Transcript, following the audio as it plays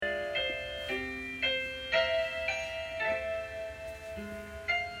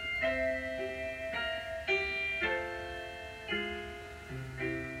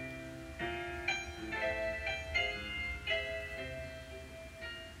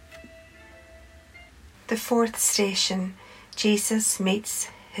The fourth station, Jesus meets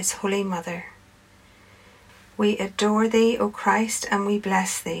his Holy Mother. We adore thee, O Christ, and we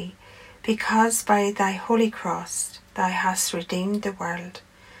bless thee, because by thy holy cross thou hast redeemed the world.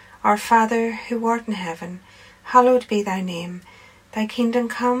 Our Father, who art in heaven, hallowed be thy name. Thy kingdom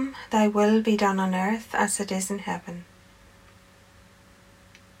come, thy will be done on earth as it is in heaven.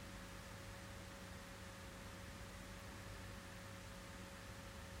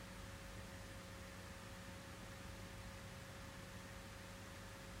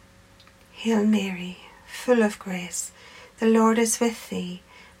 Hail Mary, full of grace, the Lord is with thee.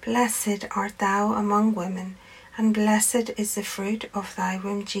 Blessed art thou among women, and blessed is the fruit of thy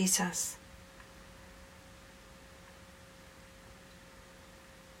womb, Jesus.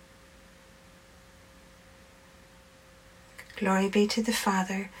 Glory be to the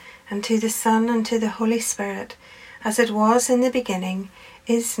Father, and to the Son, and to the Holy Spirit, as it was in the beginning,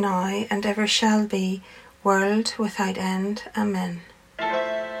 is now, and ever shall be, world without end. Amen.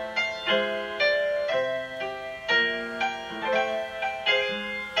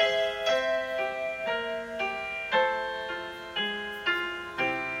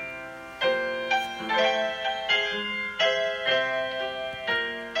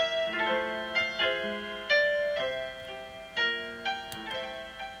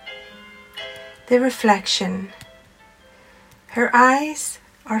 The reflection. Her eyes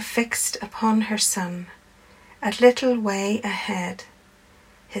are fixed upon her Son, a little way ahead.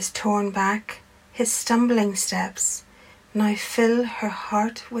 His torn back, his stumbling steps, now fill her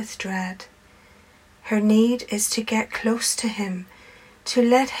heart with dread. Her need is to get close to him, to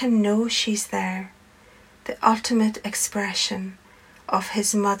let him know she's there, the ultimate expression of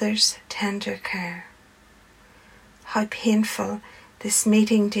his mother's tender care. How painful this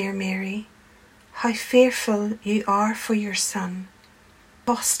meeting, dear Mary. How fearful you are for your Son.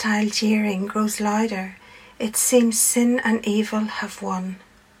 Hostile jeering grows louder. It seems sin and evil have won.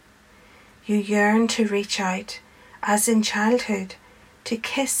 You yearn to reach out, as in childhood, to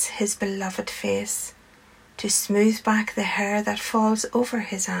kiss his beloved face, to smooth back the hair that falls over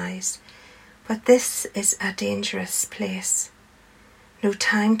his eyes. But this is a dangerous place. No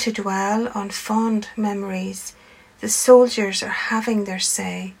time to dwell on fond memories. The soldiers are having their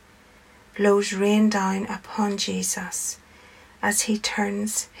say. Blows rain down upon Jesus as he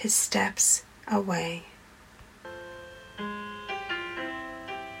turns his steps away.